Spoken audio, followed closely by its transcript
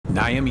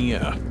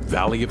Nemaiah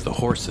Valley of the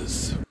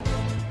Horses.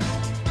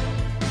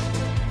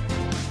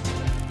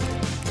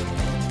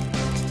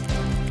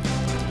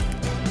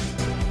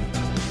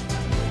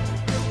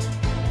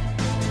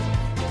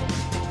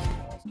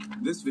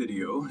 This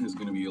video is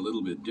going to be a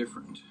little bit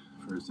different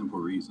for a simple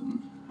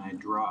reason. I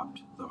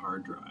dropped the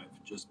hard drive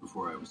just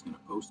before I was going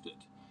to post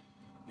it,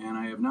 and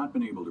I have not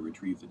been able to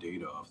retrieve the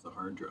data off the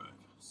hard drive.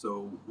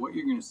 So what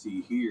you're going to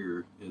see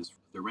here is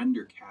the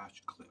render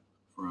cache clip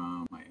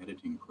from my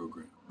editing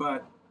program.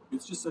 But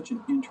it's just such an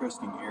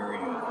interesting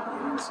area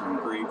and some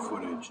great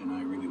footage, and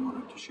I really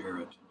wanted to share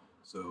it.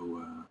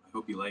 So I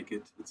hope you like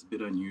it. It's a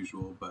bit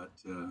unusual, but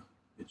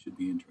it should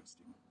be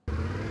interesting.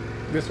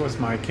 This was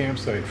my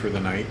campsite for the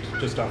night,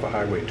 just off of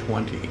Highway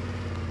 20,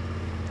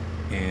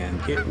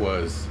 and it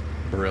was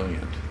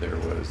brilliant. There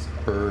was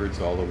birds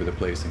all over the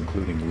place,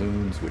 including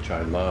loons, which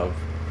I love,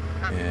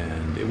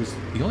 and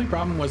the only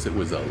problem was it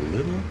was a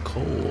little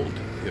cold.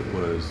 It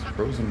was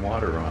frozen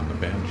water on the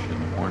bench in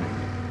the morning,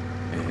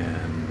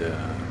 and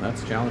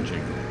that's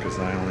challenging because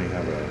I only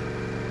have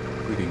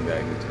a sleeping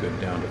bag that's good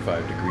down to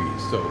 5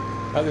 degrees. So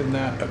other than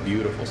that, a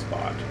beautiful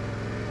spot.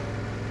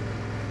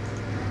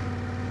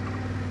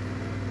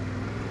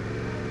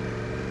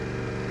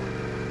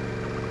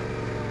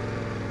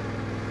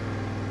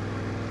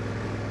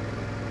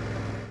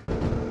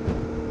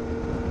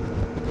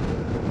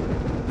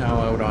 Now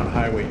out on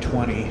Highway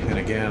 20, and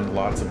again,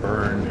 lots of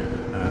burn.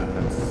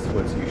 That's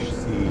what you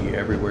see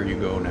everywhere you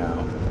go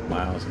now.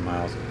 Miles and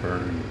miles of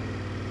burn.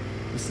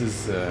 This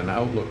is an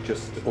outlook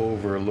just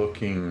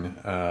overlooking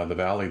the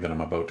valley that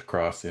I'm about to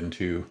cross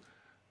into.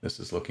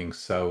 This is looking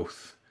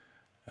south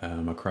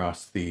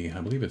across the, I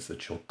believe it's the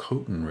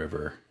Chilcotin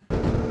River.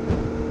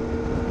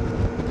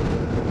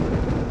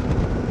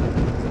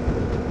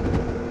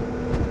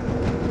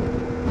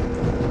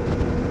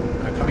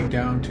 Coming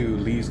down to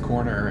Lee's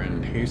Corner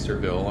and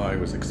Hacerville, I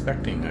was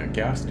expecting a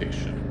gas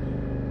station.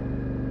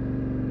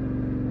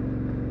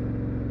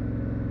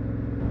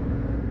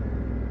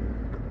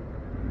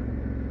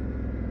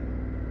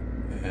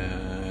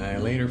 I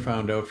later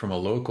found out from a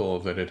local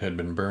that it had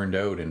been burned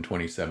out in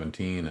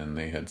 2017 and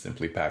they had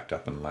simply packed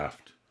up and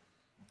left.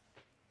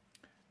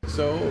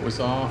 So it was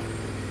off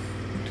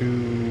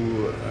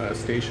to a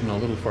station a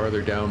little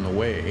farther down the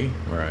way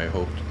where I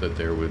hoped that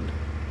there would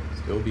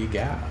still be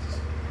gas.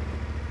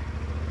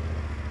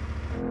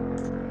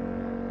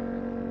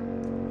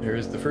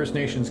 There's the First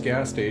Nations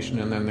gas station,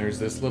 and then there's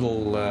this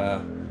little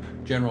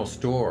general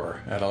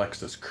store at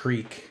Alexis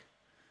Creek.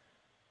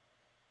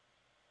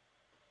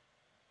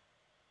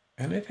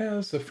 And it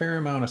has a fair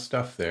amount of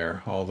stuff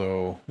there,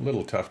 although a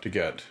little tough to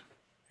get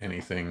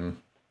anything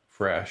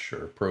fresh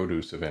or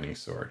produce of any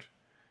sort.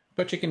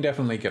 But you can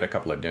definitely get a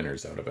couple of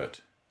dinners out of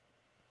it.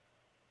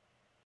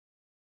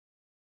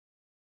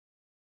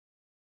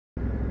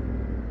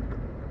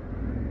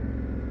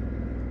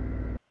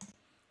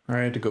 I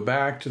had to go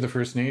back to the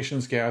First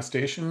Nations gas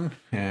station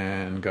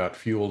and got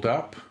fueled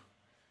up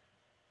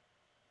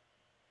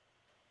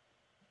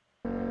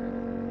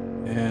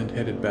and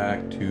headed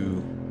back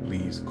to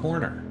Lee's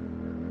Corner.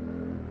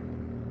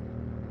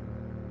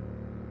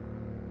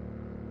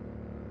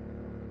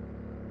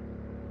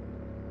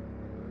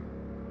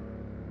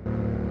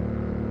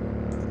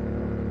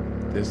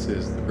 This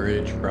is the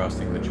bridge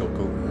crossing the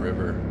Chilcotin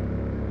River.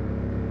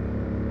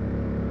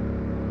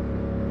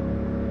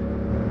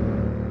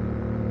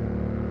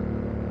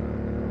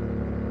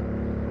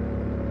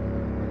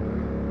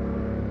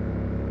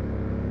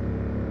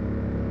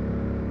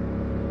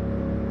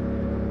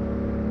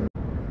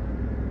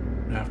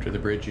 After the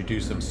bridge, you do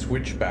some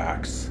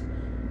switchbacks,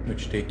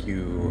 which take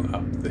you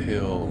up the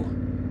hill.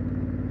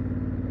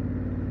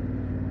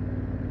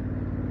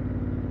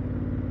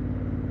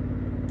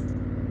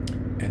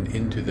 And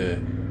into the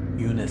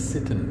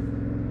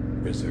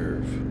Yunesit'in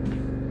Reserve.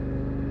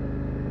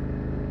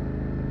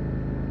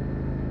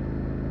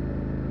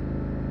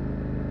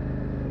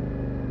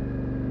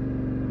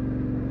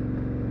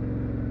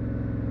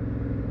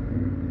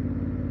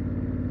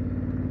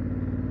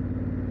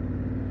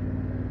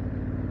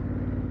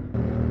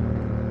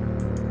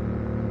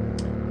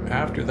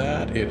 After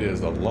that, it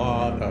is a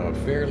lot of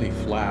fairly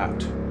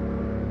flat,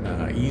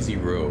 easy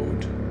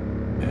road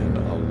and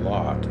a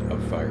lot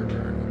of fire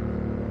burn.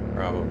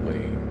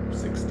 Probably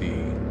 60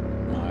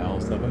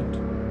 miles of it.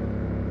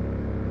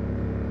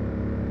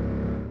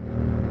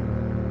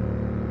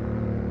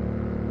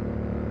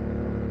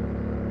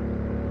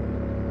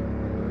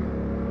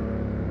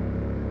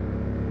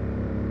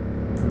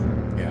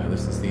 Yeah,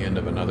 this is the end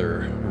of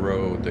another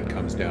road that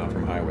comes down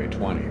from Highway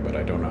 20, but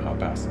I don't know how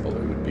passable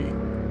it would be.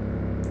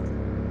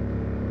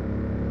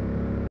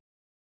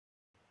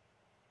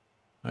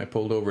 I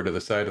pulled over to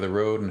the side of the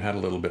road and had a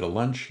little bit of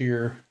lunch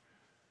here,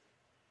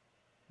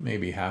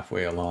 maybe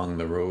halfway along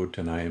the road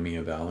to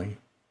Nemaiah Valley.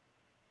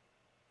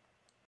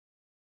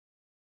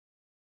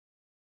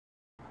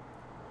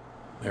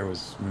 There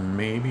was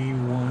maybe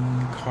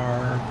one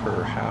car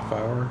per half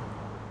hour,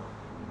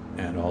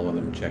 and all of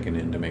them checking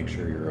in to make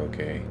sure you're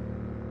okay.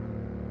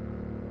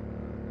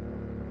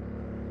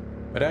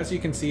 But as you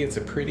can see, it's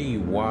a pretty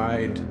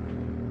wide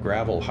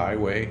gravel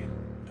highway.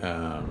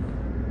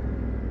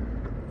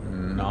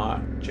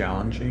 Not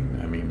challenging.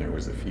 I mean, there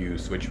was a few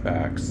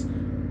switchbacks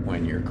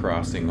when you're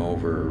crossing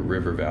over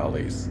river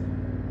valleys.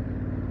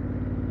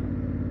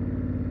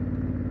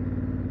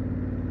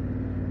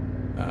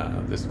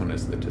 This one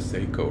is the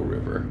Tseko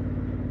River,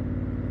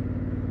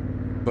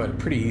 but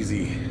pretty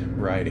easy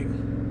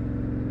riding.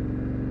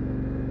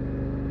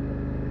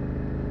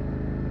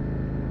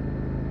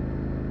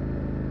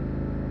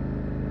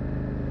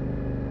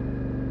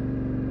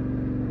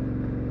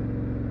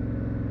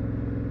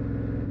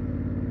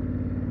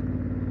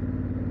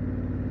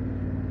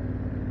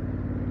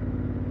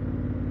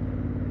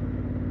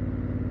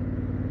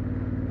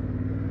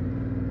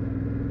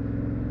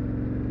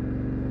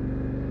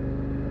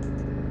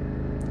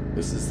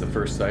 This is the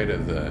first sight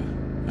of the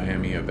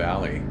Nemaiah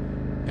Valley,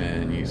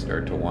 and you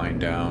start to wind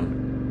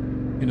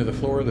down into the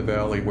floor of the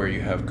valley where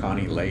you have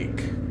Konni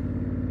Lake.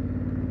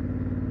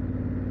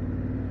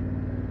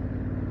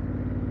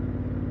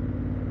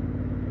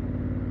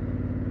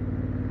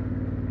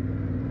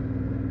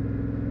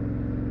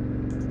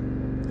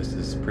 This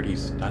is pretty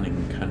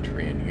stunning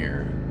country in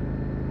here.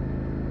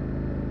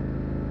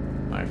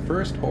 My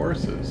first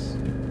horses,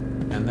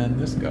 and then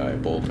this guy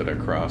bolted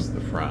across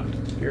the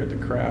front. Scared the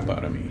crap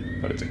out of me.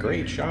 But it's a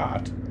great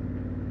shot.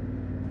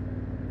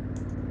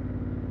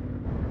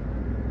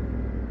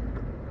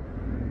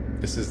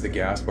 This is the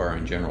gas bar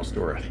and general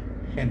store at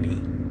Xeni.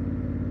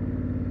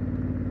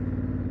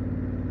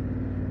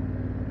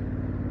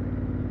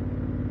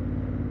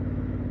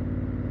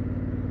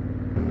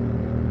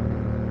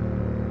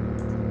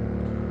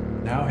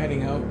 Now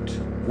heading out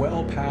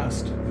well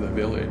past the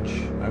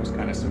village. I was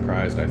kind of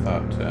surprised. I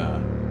thought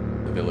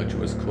the village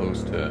was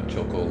close to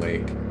Chilco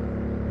Lake,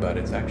 but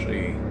it's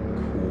actually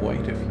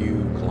quite a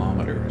few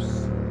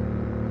kilometers.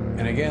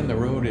 And again, the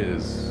road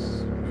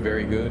is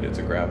very good. It's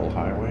a gravel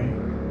highway.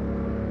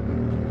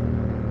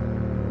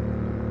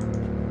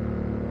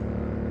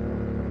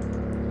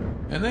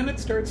 And then it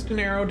starts to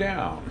narrow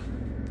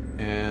down.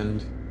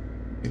 And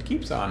it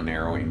keeps on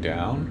narrowing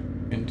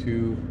down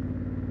into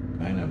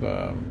kind of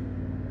a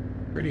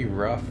pretty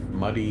rough,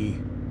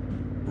 muddy,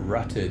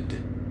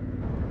 rutted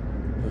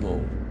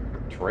little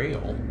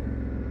trail,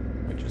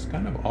 which is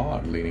kind of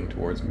odd leading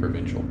towards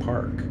Provincial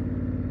Park.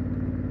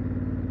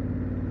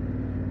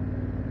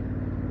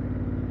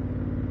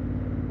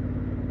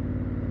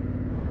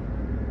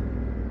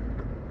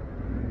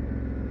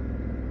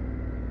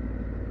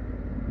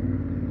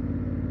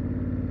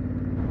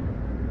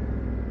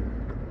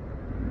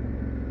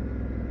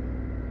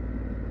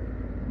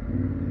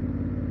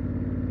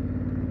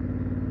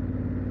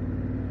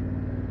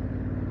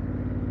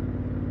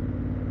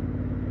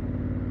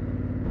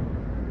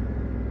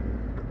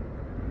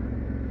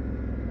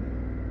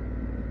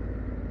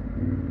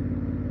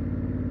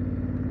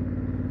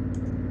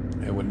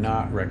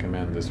 Not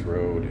recommend this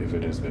road if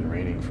it has been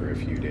raining for a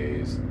few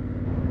days,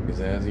 because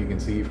as you can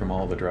see from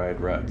all the dried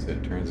ruts,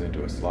 it turns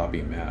into a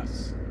sloppy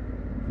mess.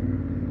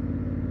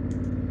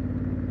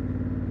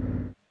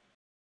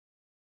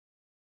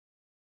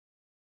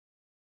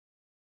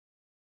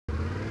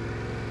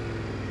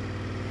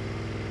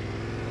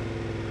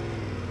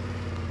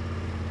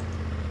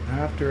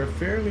 After a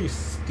fairly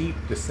steep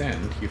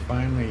descent, you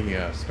finally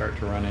start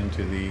to run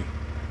into the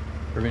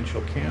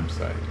Provincial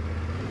campsite.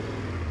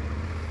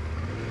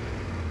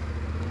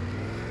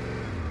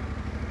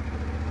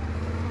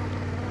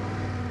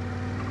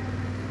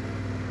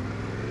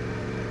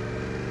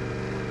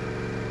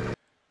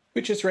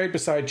 Which is right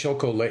beside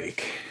Chilco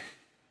Lake.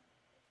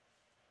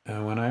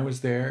 When I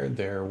was there,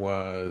 there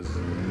was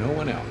no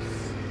one else.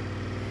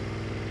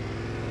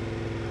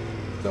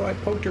 So I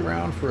poked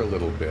around for a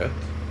little bit,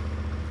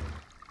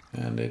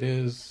 and it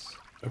is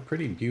a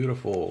pretty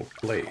beautiful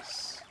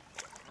place.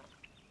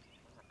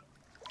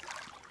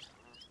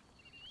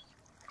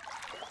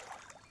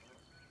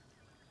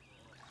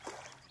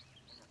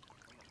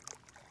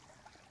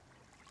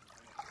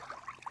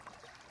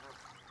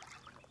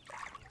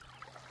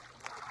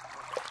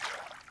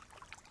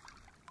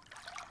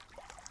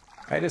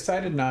 I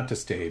decided not to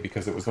stay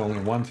because it was only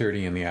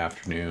 1:30 in the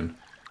afternoon.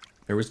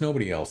 There was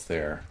nobody else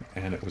there,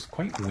 and it was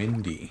quite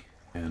windy,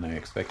 and I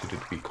expected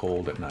it to be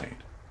cold at night.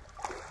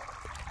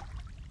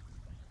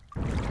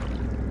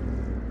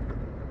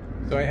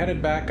 So I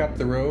headed back up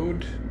the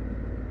road,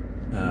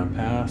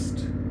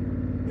 past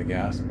the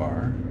gas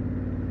bar,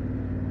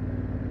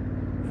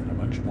 and a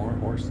bunch more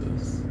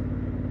horses.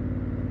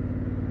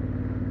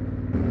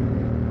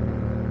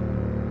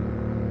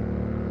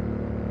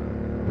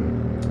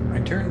 I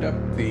turned up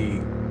the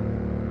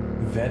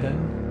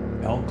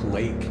Vedan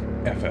Lake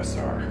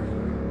FSR,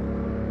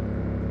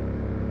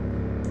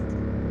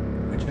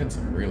 which had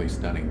some really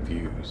stunning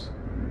views.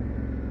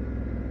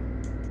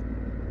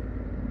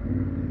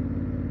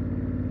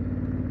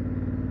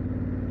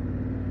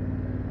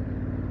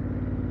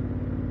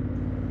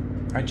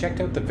 I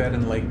checked out the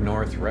Vedan Lake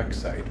North wreck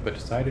site, but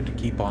decided to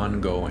keep on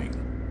going.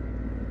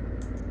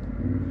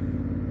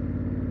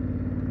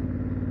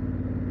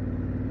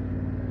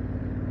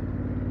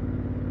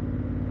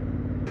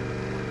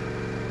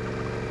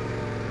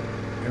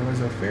 there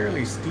was a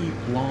fairly steep,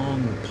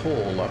 long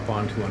pull up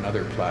onto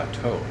another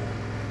plateau.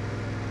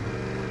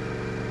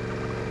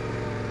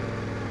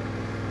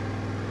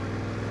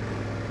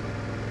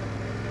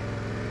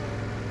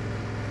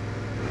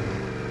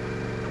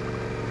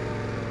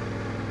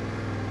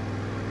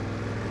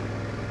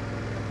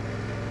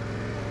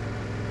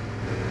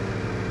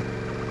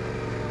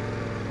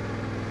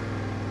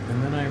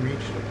 And then I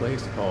reached a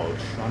place called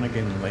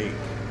Chaunigan Lake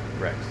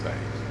wreck site,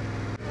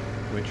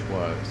 which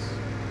was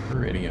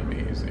pretty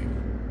amazing.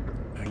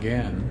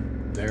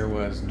 Again, there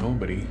was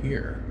nobody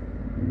here,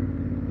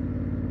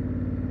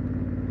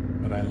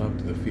 but I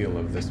loved the feel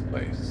of this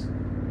place.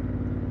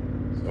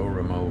 So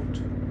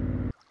remote,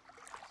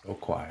 so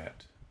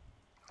quiet.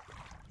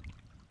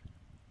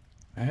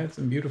 I had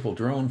some beautiful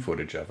drone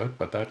footage of it,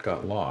 but that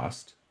got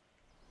lost.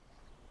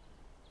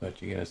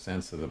 Let you get a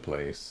sense of the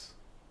place.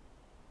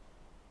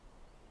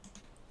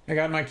 I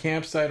got my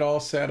campsite all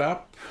set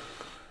up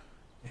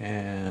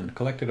and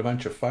collected a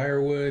bunch of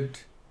firewood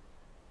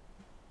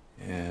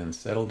and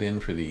settled in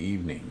for the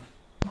evening.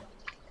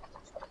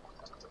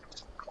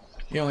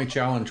 The only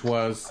challenge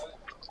was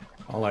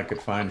all I could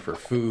find for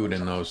food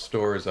in those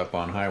stores up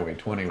on Highway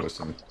 20 was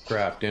some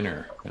craft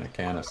dinner and a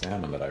can of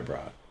salmon that I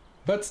brought.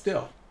 But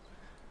still,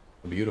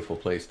 a beautiful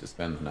place to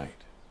spend the night.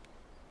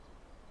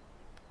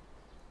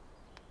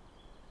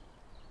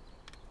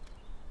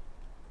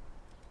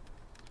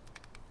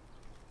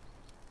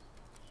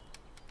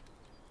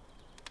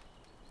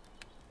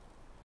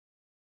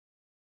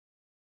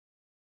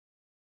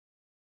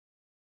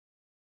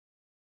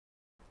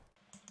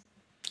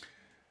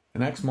 The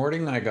next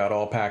morning I got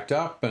all packed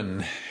up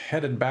and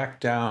headed back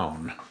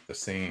down the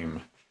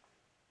same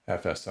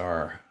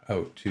FSR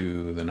out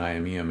to the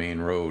Nemaiah main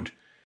road.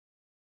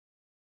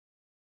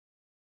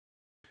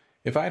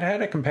 If I'd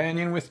had a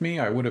companion with me,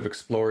 I would have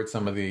explored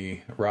some of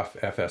the rough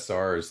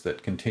FSRs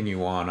that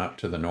continue on up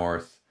to the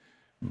north,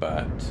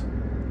 but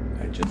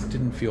I just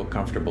didn't feel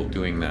comfortable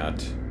doing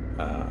that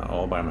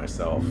all by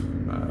myself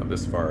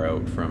this far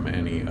out from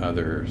any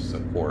other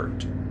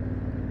support.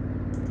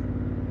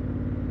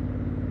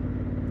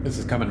 This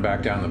is coming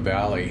back down the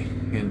valley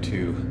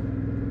into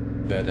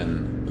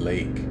Vedan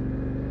Lake,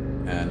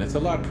 and it's a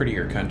lot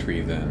prettier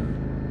country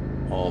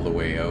than all the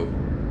way out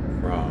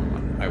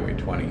from Highway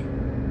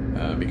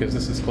 20, because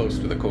this is close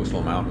to the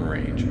coastal mountain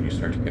range, and you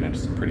start to get into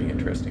some pretty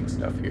interesting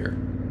stuff here.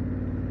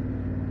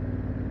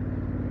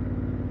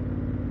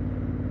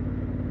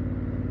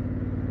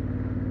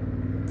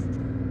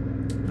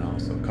 I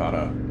also caught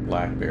a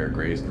black bear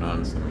grazing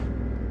on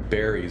some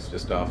berries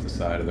just off the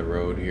side of the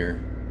road here.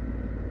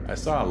 I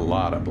saw a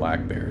lot of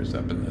black bears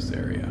up in this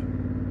area.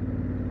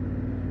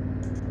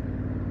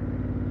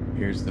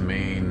 Here's the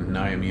main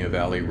Nemaiah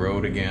Valley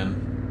road again.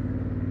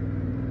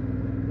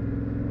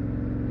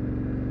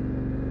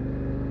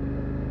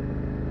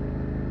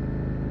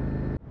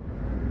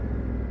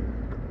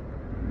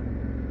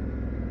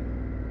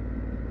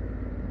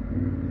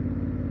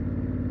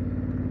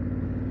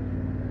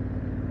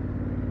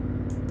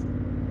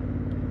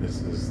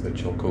 This is the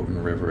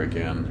Chilcotin River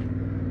again.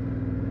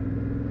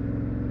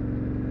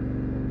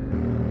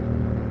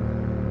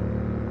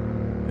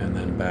 And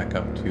then back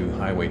up to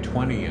Highway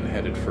 20 and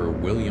headed for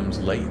Williams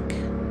Lake.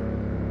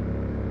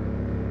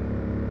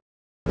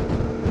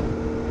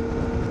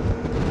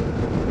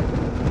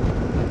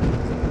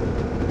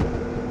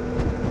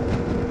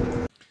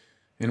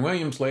 In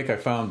Williams Lake, I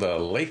found the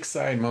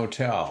Lakeside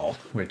Motel,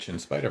 which, in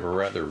spite of a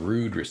rather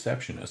rude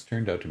receptionist,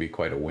 turned out to be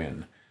quite a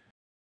win.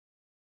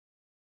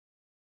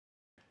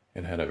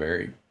 It had a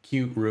very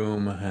cute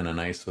room and a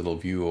nice little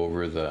view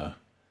over the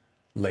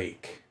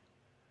lake,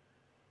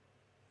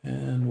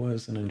 and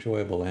was an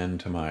enjoyable end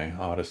to my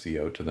odyssey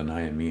out to the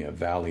Nemaiah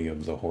Valley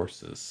of the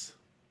Horses.